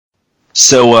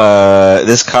So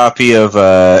this copy of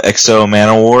X-O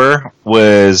Manowar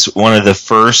was one of the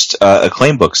first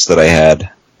Acclaim books that I had.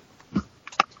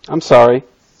 I'm sorry.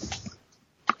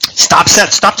 Stop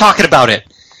talking about it.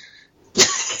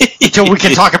 Until we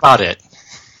can talk about it.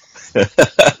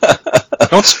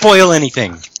 Don't spoil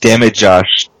anything. Damn it,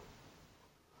 Josh.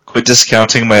 Quit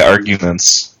discounting my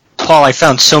arguments. Paul, I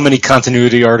found so many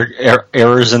continuity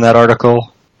errors in that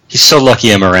article. He's so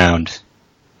lucky I'm around.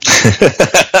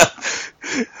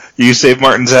 You saved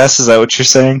Martin's ass, is that what you're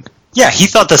saying? Yeah, he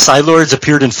thought the Psylords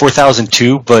appeared in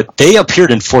 4002, but they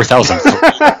appeared in 4003.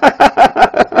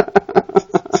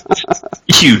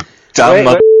 You dumb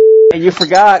mother... You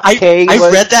forgot. I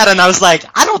read that and I was like,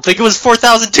 I don't think it was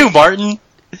 4002, Martin.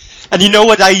 And you know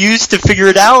what I used to figure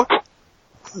it out?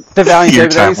 The Valiant Your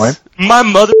database? timeline. My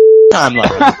mother timeline.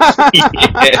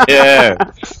 Yeah.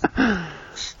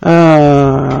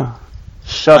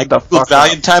 Shut the fuck up.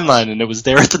 Valiant timeline, and it was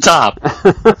there at the top.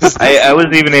 I was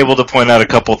even able to point out a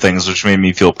couple things, which made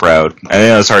me feel proud. I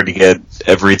know it's hard to get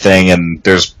everything, and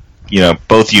there's,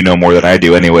 both you know more than I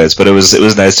do anyways, but it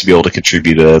was nice to be able to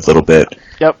contribute a little bit.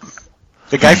 Yep.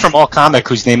 The guy from All Comic,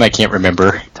 whose name I can't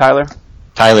remember. Tyler,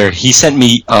 he sent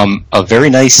me a very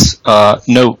nice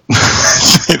note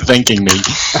thanking me.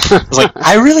 I was like,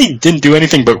 I really didn't do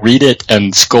anything but read it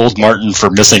and scold Martin for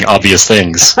missing obvious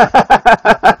things.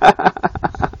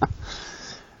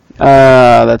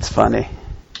 That's funny.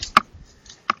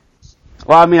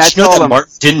 Well, I mean, I told him...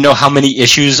 Martin didn't know how many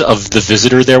issues of The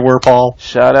Visitor there were, Paul?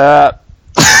 Shut up.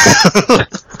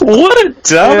 What a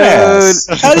dumbass.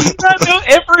 Dude. How do you not know?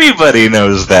 Everybody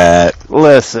knows that.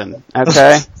 Listen,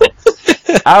 okay?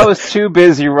 I was too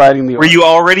busy writing the... Were you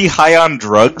already high on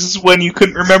drugs when you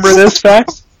couldn't remember this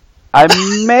fact? I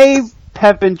may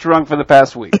have been drunk for the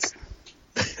past week.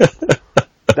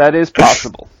 That is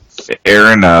possible.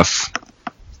 Fair enough.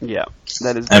 Yeah,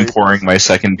 that is... I'm pouring my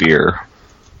second beer.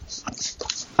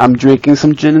 I'm drinking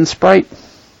some gin and Sprite.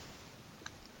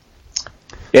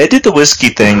 Yeah, I did the whiskey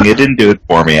thing. It didn't do it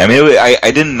for me. I mean,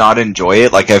 I did not enjoy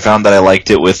it. Like, I found that I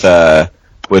liked it with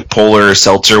Polar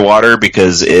Seltzer water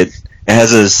because it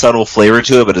has a subtle flavor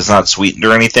to it, but it's not sweetened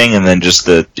or anything. And then just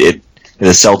the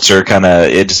seltzer kind of,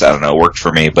 I don't know, worked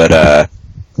for me. But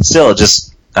still,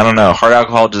 I don't know. Hard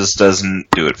alcohol just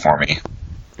doesn't do it for me.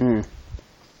 Mm.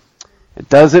 It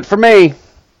does it for me.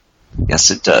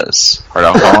 Yes, it does. Hard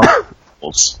alcohol.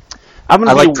 I'm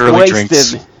going to be wasted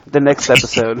drinks. The next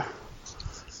episode.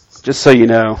 Just so you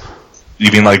know.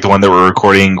 You mean like the one that we're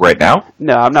recording right now?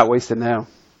 No, I'm not wasted now.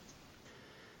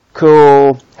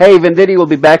 Cool. Hey, Venditti will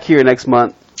be back here next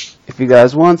month. If you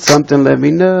guys want something, let me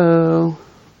know.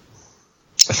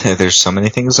 There's so many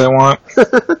things I want.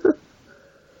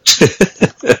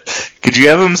 Could you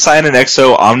have him sign an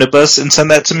X-O Omnibus and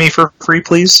send that to me for free,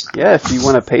 please? Yeah, if you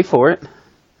want to pay for it.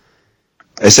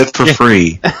 I said for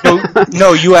free.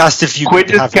 No, you asked if you quit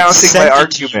discounting my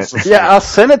argument. Yeah, I'll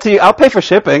send it to you. I'll pay for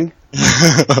shipping.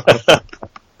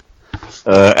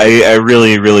 I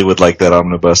really, really would like that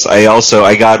omnibus.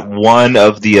 I got one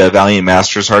of the Valiant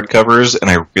Masters hardcovers, and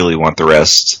I really want the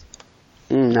rest.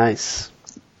 Nice.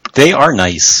 They are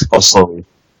nice. Also,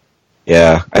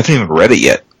 yeah, I haven't even read it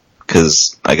yet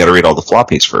because I got to read all the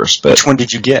floppies first. But which one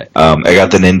did you get? I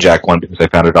got the Ninjak one because I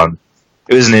found it on.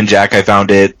 It was an Ninjak. I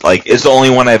found it it's the only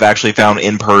one I've actually found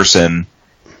in person,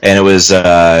 and it was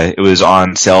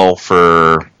on sale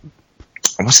for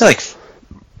I want to say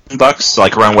 $5,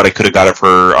 like around what I could have got it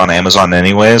for on Amazon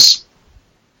anyways.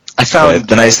 I found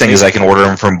the nice thing is I can order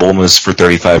them from Bulma's for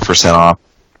 35% off.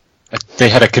 They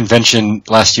had a convention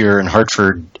last year in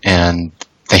Hartford, and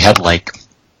they had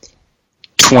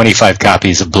 25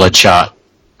 copies of Bloodshot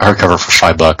hardcover for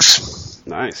 $5.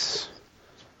 Nice.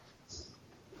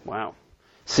 Wow.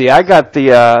 See, I got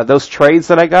the those trades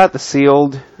that I got, the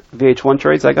sealed VH1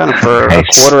 trades. I got them for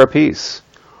 $0.25 a piece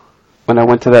when I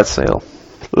went to that sale.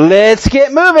 Let's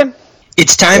get moving.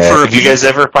 It's time for. If you guys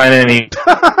ever find any.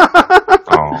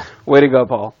 Oh. Way to go,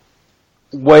 Paul.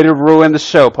 Way to ruin the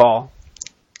show, Paul.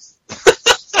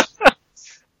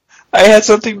 I had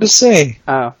something to say.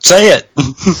 Oh. Say it.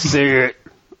 Say it.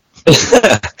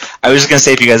 I was just going to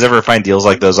say, if you guys ever find deals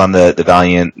like those on the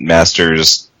Valiant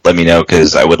Masters, let me know,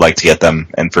 because I would like to get them,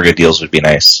 and for good deals would be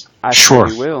nice. I sure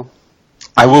will.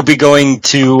 I will be going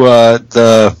to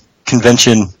the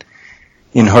convention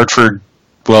in Hartford.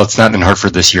 Well, it's not in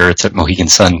Hartford this year. It's at Mohegan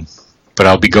Sun. But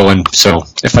I'll be going, so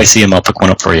if I see him, I'll pick one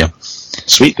up for you.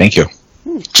 Sweet, thank you.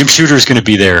 Jim Shooter's going to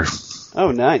be there.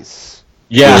 Oh, nice.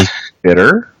 Yeah. Really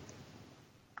bitter?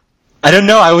 I don't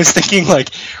know. I was thinking,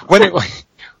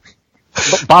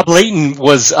 Bob Layton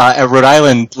was at Rhode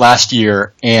Island last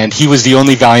year, and he was the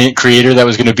only Valiant creator that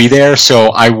was going to be there, so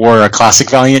I wore a classic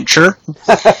Valiant shirt,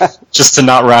 just to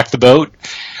not rock the boat.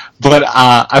 But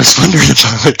I was wondering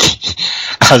if,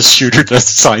 like, as Shooter does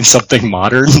sign something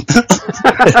modern.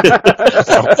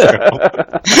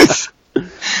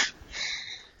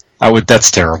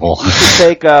 That's terrible. You should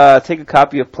take a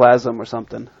copy of Plasm or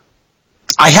something.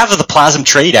 I have the Plasm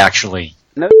trade, actually.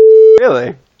 No,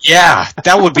 really? Yeah,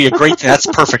 that would be a great thing. That's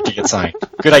perfect to get signed.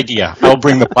 Good idea. I'll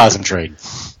bring the Plasm trade.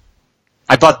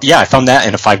 I found that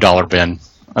in a $5 bin.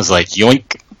 I was like,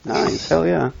 yoink. Nice, hell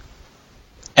yeah.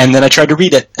 And then I tried to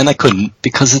read it, and I couldn't,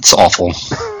 because it's awful.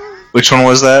 Which one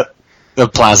was that? The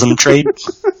Plasm trade.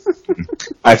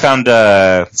 I found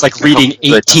it's like reading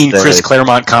 18 Chris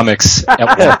Claremont comics at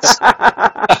once.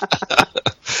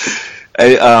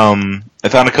 I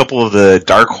found a couple of the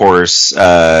Dark Horse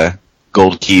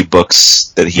Gold Key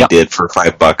books that he did for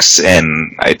 $5,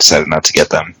 and I decided not to get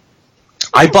them.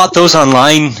 I bought those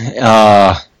online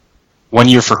one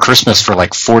year for Christmas for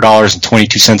like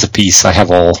 $4.22 a piece. I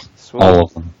have all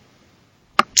of them.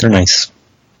 They're nice.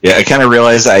 Yeah, I kind of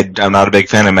realized I'm not a big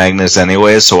fan of Magnus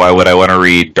anyway, so why would I want to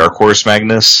read Dark Horse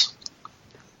Magnus?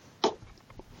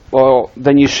 Well,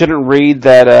 then you shouldn't read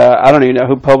that, I don't even know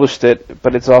who published it,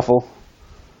 but it's awful.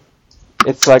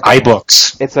 It's like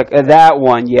iBooks. It's like that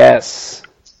one, yes.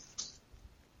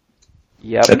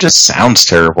 Yep. That just sounds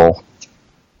terrible.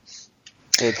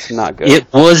 It's not good.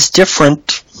 It was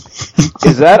different.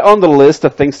 Is that on the list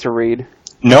of things to read?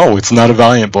 No, it's not a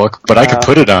Valiant book, but I could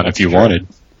put it on if you wanted.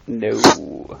 No. I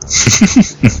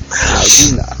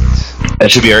do not. That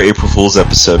should be our April Fool's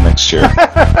episode next year.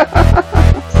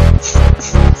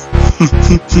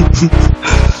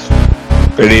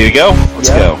 Ready to go? Let's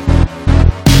go.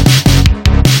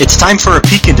 It's time for a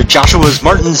peek into Joshua's,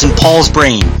 Martin's, and Paul's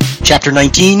brain. Chapter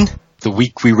 19, the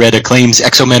week we read Acclaim's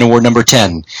X-O Manowar number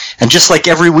 10. And just like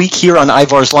every week here on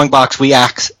Ivar's Longbox, we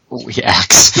axe.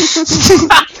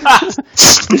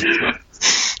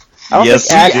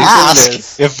 Yes, we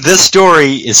ask if this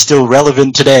story is still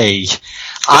relevant today.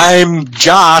 I'm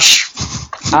Josh.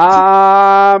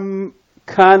 I'm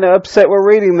kind of upset we're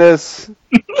reading this.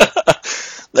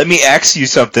 Let me ask you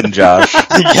something, Josh.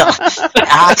 Yeah,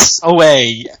 axe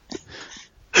away.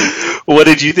 What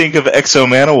did you think of X-O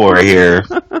Manowar here?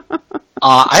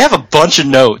 I have a bunch of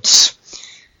notes.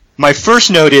 My first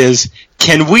note is,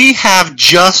 can we have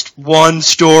just one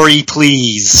story,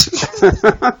 please?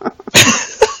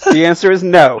 The answer is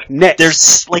no. Next.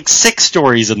 There's like 6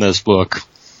 stories in this book.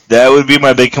 That would be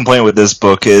my big complaint with this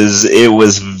book, is it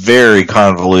was very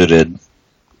convoluted.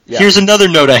 Yeah. Here's another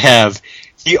note I have.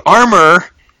 The armor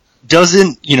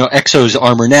doesn't, X-O's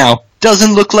armor now,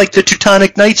 doesn't look like the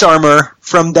Teutonic Knights armor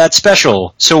from that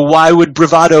special. So why would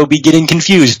Bravado be getting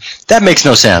confused? That makes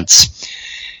no sense.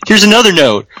 Here's another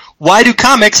note. Why do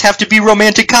comics have to be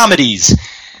romantic comedies?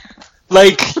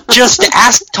 Like, just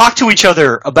talk to each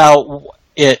other about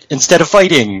it instead of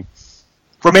fighting.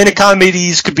 Romantic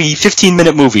comedies could be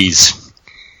 15-minute movies.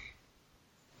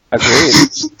 Agreed.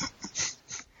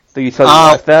 Do you tell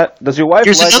your wife that? Does your wife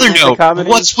Here's like another note. comedies?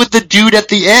 What's with the dude at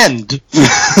the end?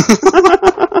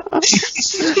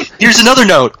 Here's another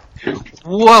note.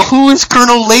 Well, who is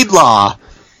Colonel Laidlaw?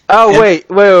 Oh, wait.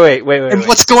 And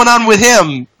what's going on with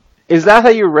him? Is that how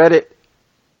you read it?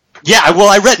 Yeah, well,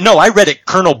 I read it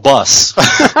Colonel Bus.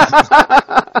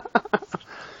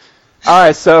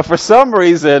 Alright, so for some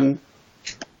reason,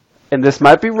 and this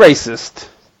might be racist,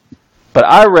 but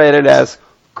I read it as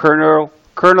Colonel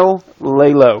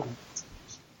Lalo.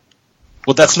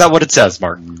 Well, that's not what it says,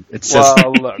 Martin. It says...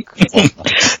 Well, look.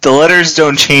 The letters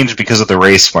don't change because of the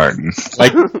race, Martin.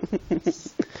 Like,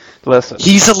 listen.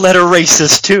 He's a letter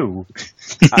racist, too.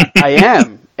 I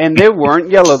am, and they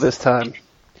weren't yellow this time.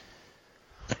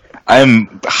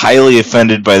 I'm highly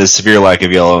offended by the severe lack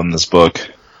of yellow in this book.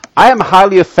 I am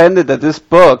highly offended that this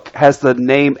book has the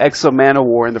name X-O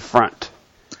Manowar in the front.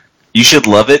 You should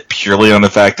love it purely on the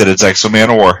fact that it's X-O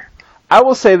Manowar. I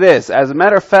will say this, as a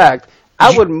matter of fact,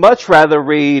 I would much rather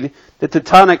read the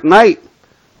Teutonic Knight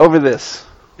over this.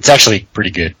 It's actually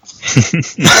pretty good.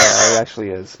 Yeah, it actually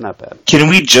is. Not bad. Can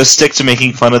we just stick to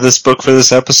making fun of this book for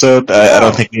this episode? I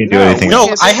don't think we can do anything No,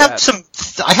 else. I have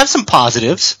some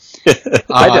positives.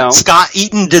 I don't. Scott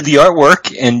Eaton did the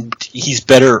artwork, and he's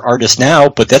better artist now,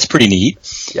 but that's pretty neat.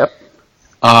 Yep.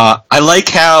 I like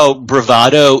how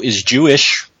Bravado is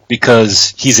Jewish,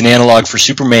 because he's an analog for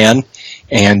Superman,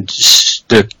 and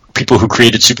the people who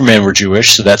created Superman were Jewish,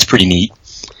 so that's pretty neat.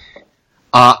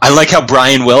 I like how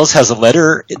Brian Wells has a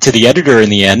letter to the editor in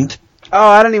the end. Oh,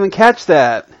 I didn't even catch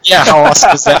that. Yeah, how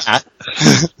awesome is that?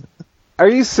 Are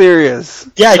you serious?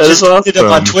 Yeah, I just awesome. did it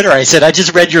on Twitter. I said, I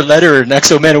just read your letter in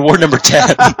X-O Manowar number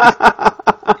 10.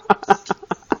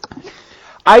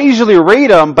 I usually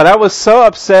read them, but I was so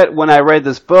upset when I read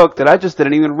this book that I just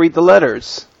didn't even read the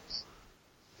letters.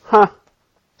 Huh.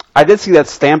 I did see that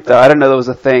stamp, though. I didn't know there was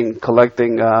a thing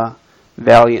collecting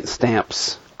Valiant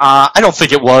stamps. I don't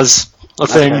think it was a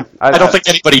thing. Okay. I don't think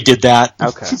anybody did that.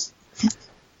 Okay.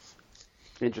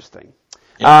 Interesting.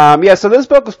 Yeah, so this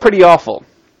book was pretty awful.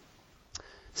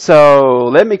 So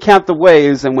let me count the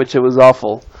ways in which it was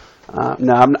awful.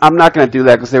 No, I'm not going to do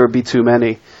that because there would be too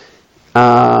many.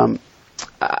 I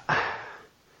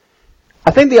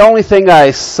think the only thing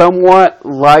I somewhat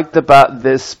liked about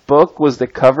this book was the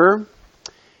cover.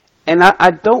 And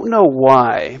I don't know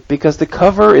why, because the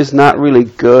cover is not really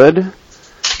good,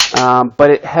 but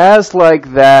it has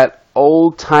like that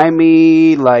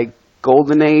old-timey, like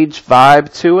Golden Age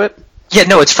vibe to it. Yeah,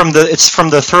 no, it's from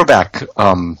the throwback.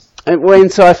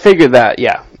 And so I figured that,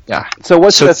 yeah. Yeah. So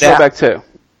what's that throwback to?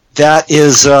 That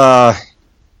is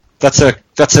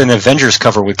that's an Avengers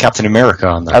cover with Captain America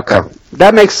on that cover.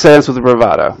 That makes sense with the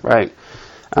bravado, right?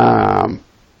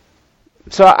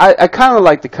 So I kind of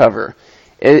like the cover.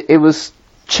 It was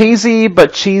cheesy,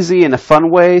 but cheesy in a fun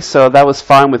way, so that was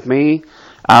fine with me.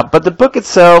 But the book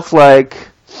itself, like,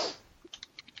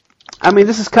 I mean,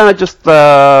 this is kind of just,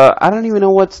 I don't even know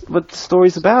what the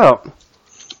story's about.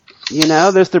 You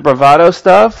know, there's the bravado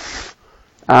stuff,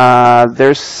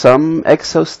 there's some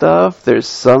X-O stuff, there's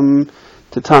some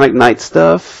Teutonic Knight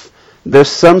stuff, there's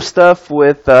some stuff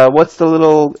with, what's the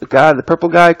little guy, the purple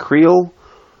guy, Creel?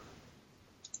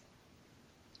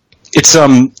 It's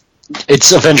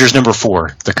Avengers number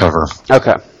 4, the cover.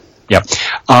 Okay. Yep.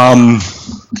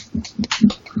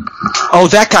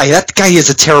 That guy is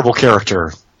a terrible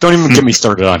character. Don't even get me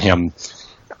started on him.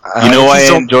 You know why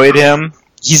I enjoyed him?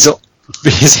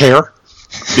 His hair?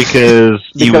 Because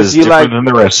he was different than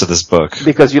the rest of this book.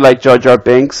 Because you like Jar Jar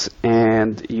Binks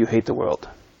and you hate the world.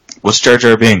 What's Jar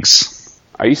Jar Binks?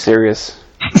 Are you serious?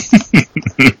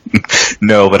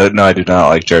 No, I do not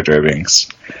like Jar Jar Binks.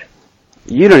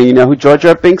 You don't even know who Jar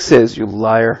Jar Binks is, you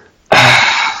liar.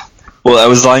 Well, I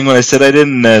was lying when I said I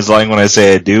didn't, and I was lying when I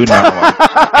say I do. Now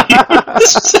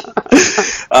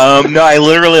no, I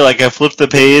literally, I flipped the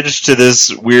page to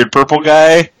this weird purple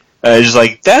guy. I was just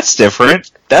like, that's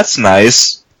different. That's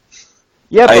nice.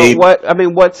 Yeah, but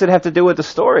what's it have to do with the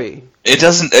story? It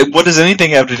doesn't. What does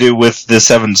anything have to do with the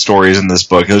 7 stories in this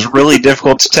book? It was really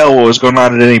difficult to tell what was going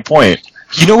on at any point.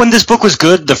 You know when this book was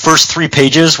good? The first 3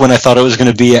 pages when I thought it was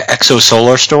going to be an X-O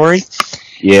Solar story.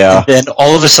 Yeah. And then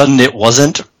all of a sudden it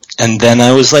wasn't. And then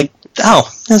I was like, oh,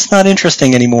 that's not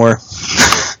interesting anymore.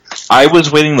 I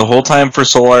was waiting the whole time for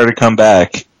Solar to come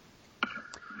back.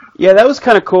 Yeah, that was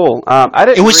kind of cool.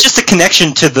 It was just a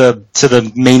connection to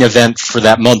the main event for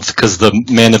that month because the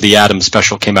Man of the Atom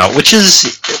special came out, which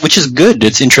is good.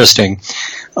 It's interesting.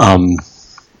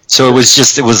 So it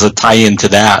was a tie-in to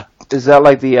that. Is that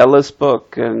like the Ellis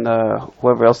book and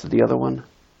whoever else did the other one?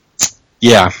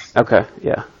 Yeah. Okay.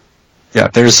 Yeah. Yeah.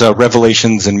 There's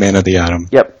Revelations and Man of the Atom.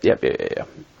 Yep.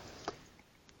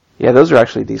 Yeah, those are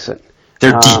actually decent.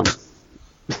 They're deep.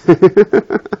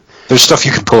 There's stuff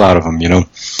you can pull out of them, you know.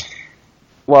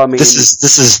 Well, I mean,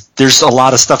 there's a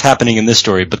lot of stuff happening in this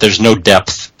story, but there's no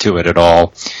depth to it at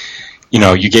all. You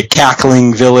know, you get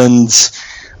cackling villains,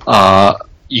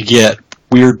 you get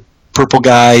weird purple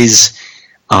guys,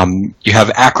 you have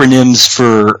acronyms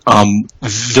for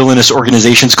villainous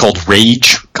organizations called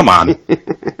Rage. Come on.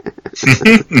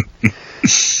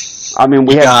 I mean,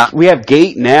 we have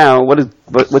Gate now.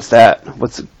 What's that?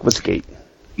 What's Gate?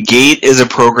 Gate is a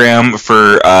program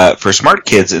for smart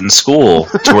kids in school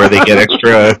to where they get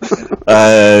extra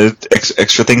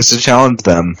things to challenge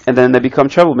them. And then they become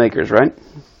troublemakers, right?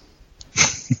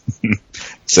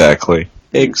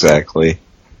 Exactly.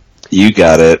 You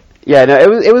got it. Yeah, no,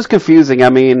 it was confusing. I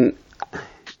mean,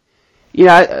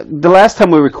 the last time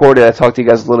we recorded, I talked to you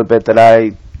guys a little bit that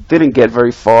I didn't get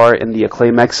very far in the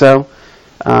Acclaim X-O,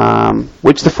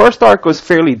 which the first arc was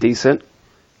fairly decent.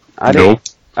 Nope.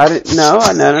 I didn't. No.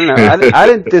 I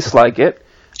didn't dislike it.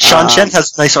 Sean Chen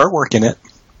has nice artwork in it.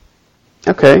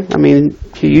 Okay, I mean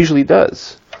he usually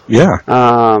does. Yeah.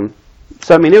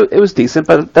 So I mean it was decent,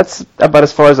 but that's about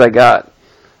as far as I got.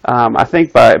 I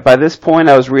think by this point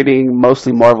I was reading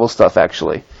mostly Marvel stuff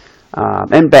actually,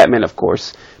 and Batman of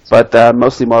course, but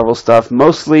mostly Marvel stuff,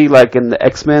 mostly like in the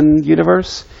X-Men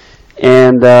universe,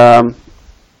 and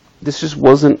this just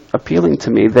wasn't appealing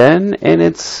to me then, and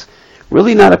it's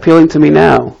really not appealing to me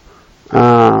now,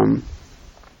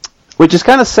 which is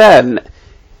kind of sad. And,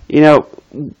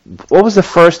 what was the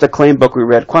first Acclaim book we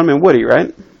read? Quantum and Woody,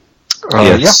 right?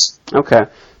 Yes. Okay.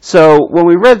 So when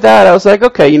we read that, I was like,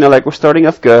 okay, like we're starting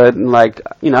off good, and like,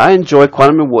 I enjoy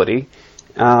Quantum and Woody,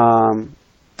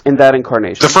 in that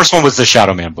incarnation. The first one was the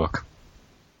Shadow Man book.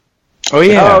 Oh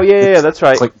yeah. Oh yeah, that's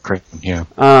right.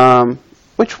 Yeah.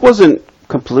 Which wasn't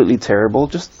completely terrible,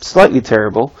 just slightly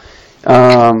terrible.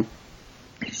 So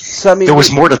I mean, there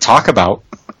was more to talk about.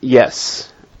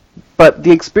 Yes, but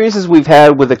the experiences we've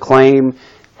had with Acclaim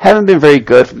haven't been very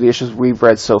good from the issues we've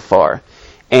read so far.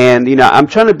 And, I'm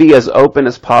trying to be as open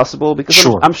as possible because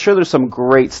I'm sure there's some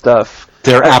great stuff.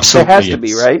 There absolutely there has to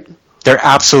be, right? There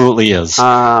absolutely is.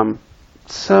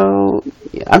 So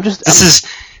yeah, I'm just...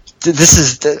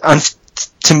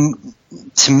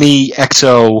 To me,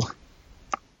 X-O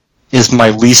is my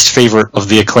least favorite of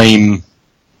the Acclaim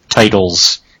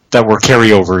titles that were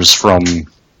carryovers from,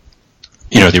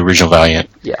 the original Valiant.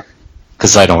 Yeah.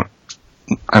 Because I don't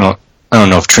know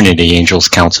if Trinity Angels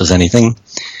counts as anything.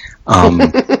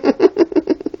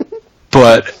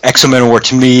 But X-O Manowar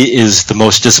to me is the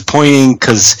most disappointing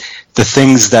because the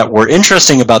things that were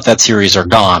interesting about that series are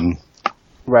gone.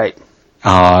 Right.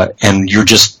 And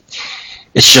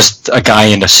it's just a guy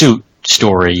in a suit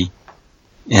story.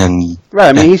 And right,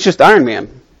 I mean, he's just Iron Man.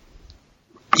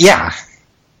 Yeah.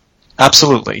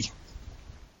 Absolutely.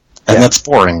 And that's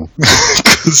boring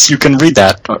because you can read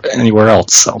that anywhere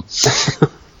else, so.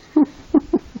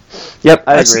 Yep,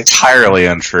 I That's agree. entirely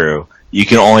untrue. You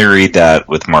can only read that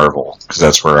with Marvel, because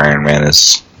that's where Iron Man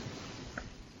is.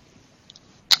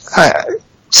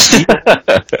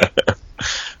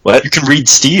 What? You can read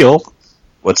Steel.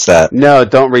 What's that? No,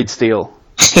 don't read Steel.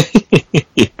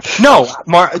 No,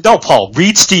 Paul,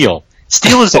 read Steel.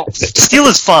 Steel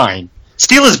is fine.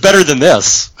 Steel is better than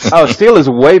this. Oh, Steel is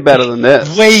way better than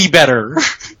this. Way better.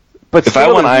 But if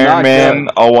I want Iron Man,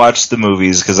 good. I'll watch the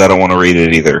movies because I don't want to read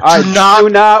it either. Do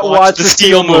not watch the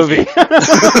Steel movie.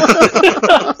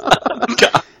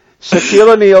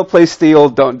 Shaquille O'Neal plays Steel.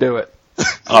 Don't do it.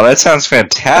 Oh, that sounds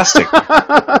fantastic.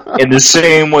 In the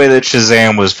same way that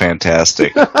Shazam was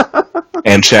fantastic.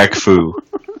 And Shaq Fu,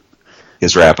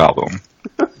 his rap album.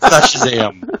 It's not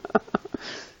Shazam.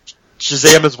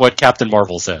 Shazam is what Captain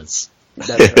Marvel says.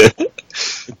 That's right.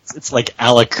 It's like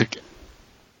Alec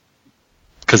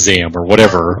Kazam or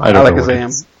whatever. I don't know.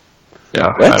 Alakazam.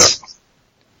 Yeah.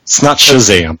 It's not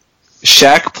Shazam.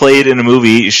 Shaq played in a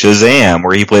movie, Shazam,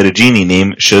 where he played a genie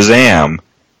named Shazam.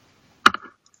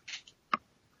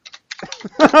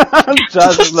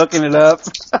 Josh is looking it up.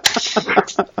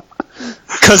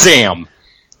 Kazam.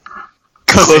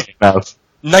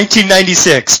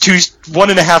 1996,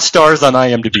 1.5 stars on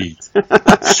IMDb.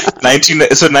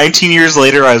 19 years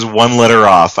later, I was 1 letter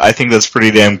off. I think that's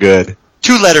pretty damn good.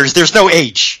 2 letters, there's no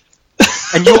H.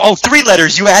 And 3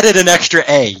 letters, you added an extra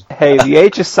A. Hey, the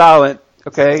H is silent,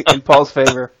 okay, in Paul's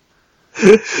favor.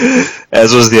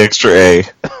 As was the extra A.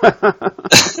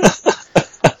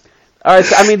 Alright,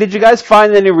 so, did you guys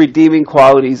find any redeeming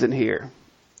qualities in here?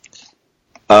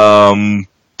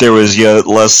 There was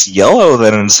less yellow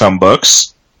than in some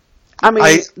books.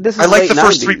 This is I like the 90s.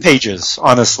 first 3 pages,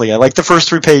 honestly. I like the first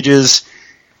 3 pages.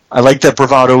 I like that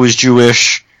Bravado is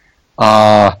Jewish.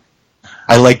 I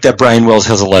like that Brian Wells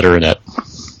has a letter in it.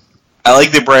 I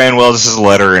like that Brian Wells has a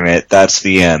letter in it. That's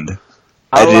the end.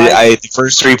 The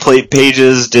first 3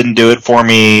 pages didn't do it for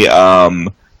me.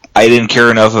 I didn't care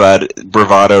enough about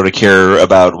Bravado to care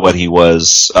about what he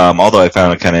was. Although I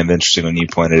found it kind of interesting when you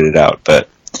pointed it out, but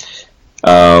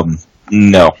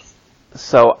no.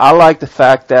 So I like the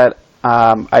fact that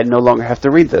I no longer have to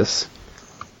read this.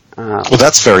 Well,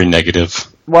 that's very negative.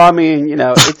 Well,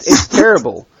 it's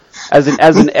terrible. As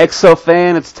an X-O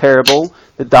fan, it's terrible.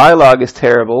 The dialogue is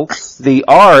terrible. The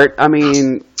art,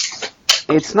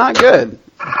 it's not good.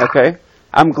 Okay?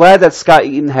 I'm glad that Scott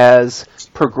Eaton has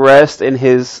progressed in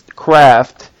his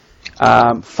craft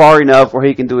far enough where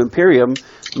he can do Imperium,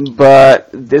 but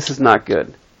this is not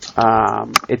good.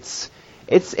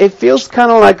 It feels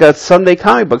kind of like a Sunday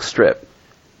comic book strip,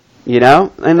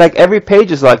 and like every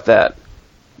page is like that.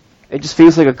 It just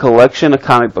feels like a collection of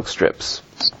comic book strips,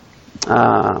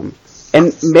 and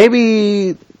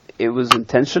maybe it was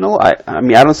intentional. I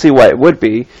don't see why it would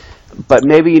be, but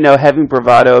maybe having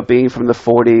Bravado being from the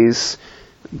 40s,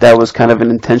 that was kind of an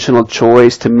intentional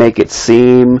choice to make it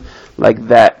seem like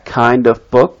that kind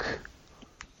of book,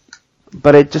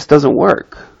 but it just doesn't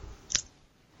work.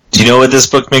 Do you know what this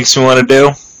book makes me want to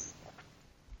do?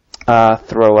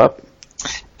 Throw up.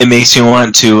 It makes me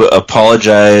want to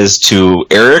apologize to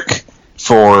Eric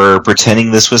for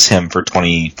pretending this was him for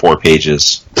 24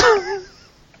 pages.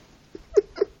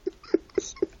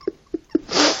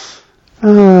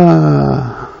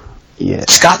 Yeah.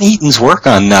 Scott Eaton's work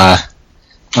on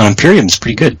Imperium is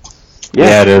pretty good.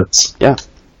 Yeah, it is. Yeah.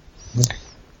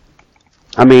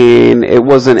 I mean, it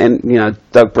wasn't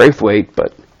Doug Braithwaite,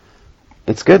 but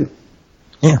it's good.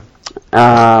 Yeah.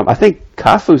 I think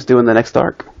Kafu's doing the next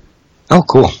arc. Oh,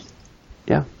 cool.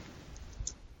 Yeah.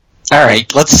 All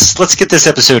right, let's get this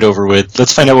episode over with.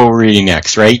 Let's find out what we're reading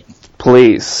next, right?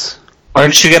 Please.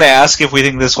 Aren't you going to ask if we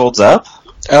think this holds up?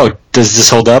 Oh, does this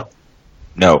hold up?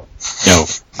 No. No.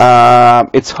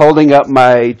 It's holding up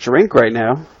my drink right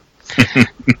now.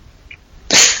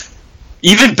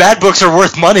 Even bad books are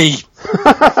worth money.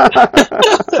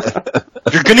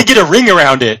 You're going to get a ring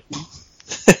around it.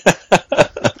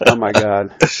 Oh, my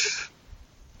God.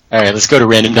 All right, let's go to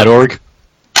random.org.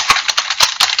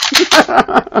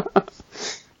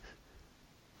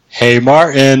 Hey,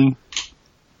 Martin.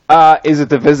 Is it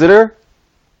The Visitor?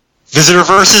 Visitor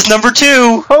versus number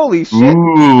 2. Holy shit.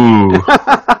 Ooh.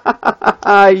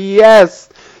 Yes.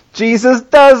 Jesus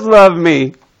does love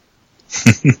me.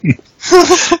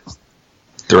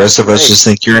 The rest of us just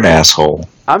think you're an asshole.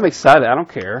 I'm excited. I don't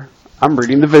care. I'm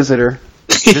reading The Visitor.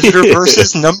 Visitor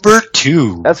versus number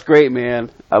 2. That's great,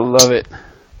 man. I love it.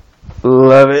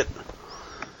 Love it.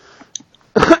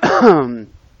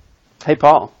 Hey,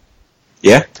 Paul.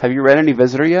 Yeah? Have you read any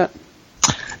Visitor yet?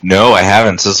 No, I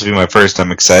haven't. So this will be my first.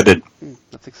 I'm excited.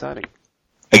 That's exciting.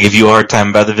 I give you a hard time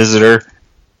about The Visitor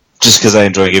just because I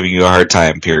enjoy giving you a hard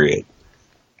time, period.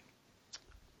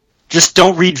 Just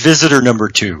don't read Visitor number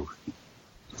 2.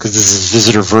 Because this is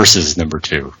Visitor versus number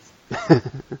 2.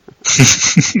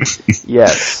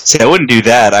 Yes. See, I wouldn't do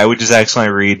that. I would just actually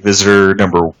read Visitor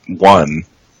number 1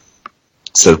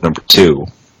 instead of number 2.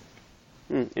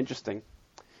 Interesting.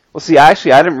 Well, see, I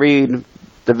didn't read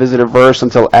the Visitor verse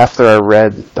until after I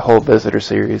read the whole Visitor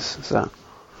series. So,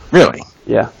 Really?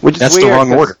 yeah, which is That's weird, the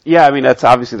wrong order. Yeah, I mean that's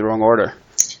obviously the wrong order.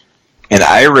 And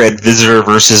I read Visitor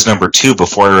versus number 2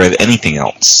 before I read anything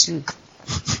else.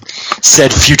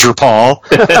 Said future Paul.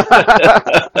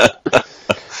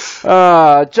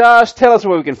 Josh, tell us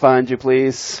where we can find you,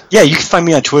 please. Yeah, you can find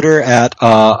me on Twitter at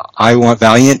I Want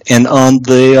Valiant and on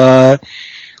the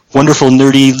wonderful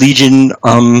Nerdy Legion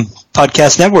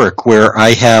podcast network where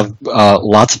I have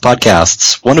lots of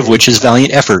podcasts, one of which is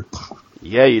Valiant Effort.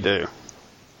 Yeah, you do.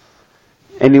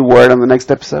 Any word on the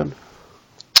next episode?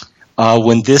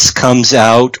 When this comes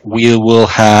out, we will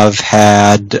have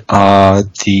had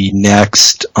the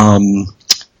next,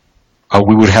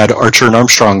 we would have had Archer and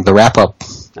Armstrong, the wrap-up.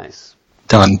 Nice.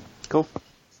 Done. Cool.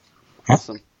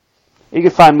 Awesome. You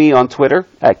can find me on Twitter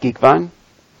at GeekVine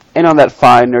and on that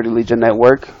fine Nerdy Legion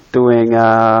network doing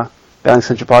Valiant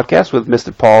Central Podcast with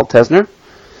Mr. Paul Tesner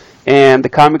and the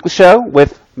Comic Show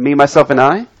with me, myself, and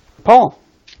I, Paul.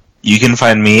 You can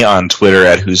find me on Twitter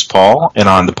at Who's Paul and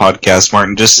on the podcast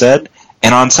Martin just said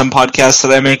and on some podcasts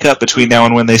that I make up between now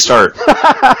and when they start.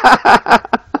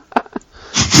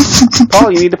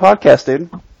 Paul, you need to podcast,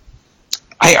 dude.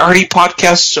 I already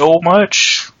podcast so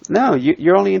much. No,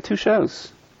 you're only in 2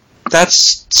 shows.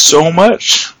 That's so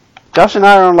much. Josh and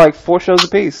I are on like 4 shows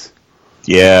apiece.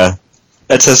 Yeah.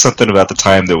 That says something about the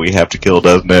time that we have to kill,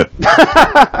 doesn't it?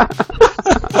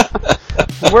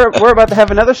 We're about to have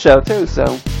another show, too,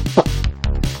 so...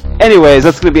 Anyways,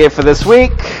 that's going to be it for this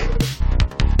week.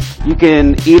 You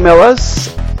can email us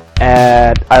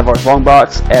at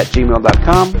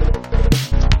ivarslongbox@gmail.com.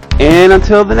 And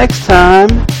until the next time,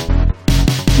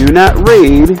 do not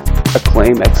read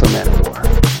Acclaim X-O Manowar.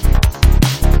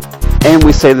 And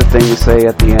we say the thing we say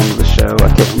at the end of the show. I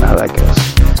can't remember how that goes.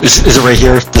 Is it right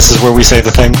here? This is where we say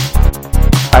the thing?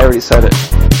 I already said it.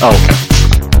 Oh, okay.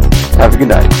 Have a good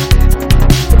night.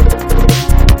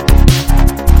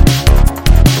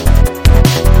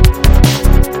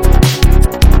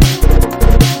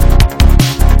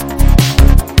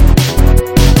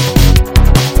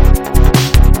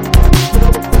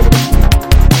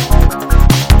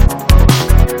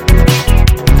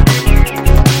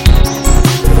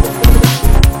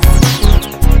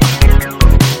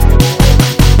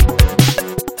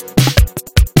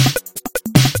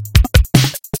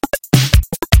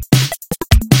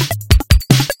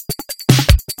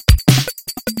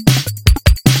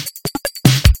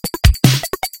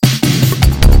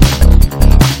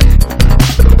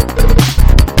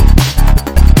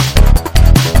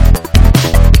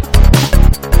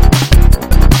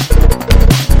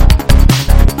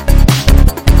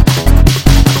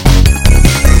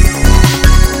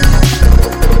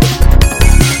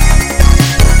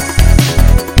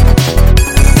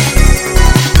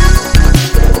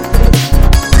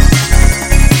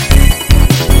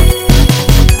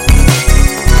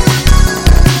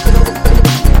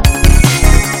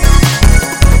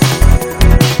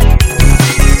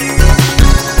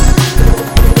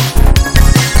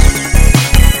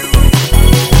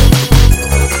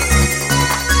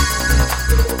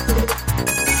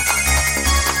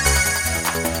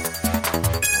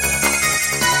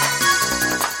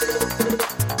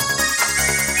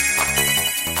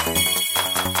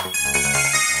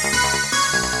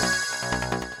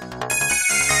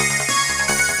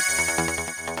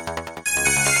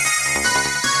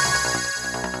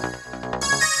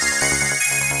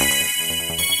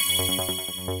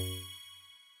 Bye.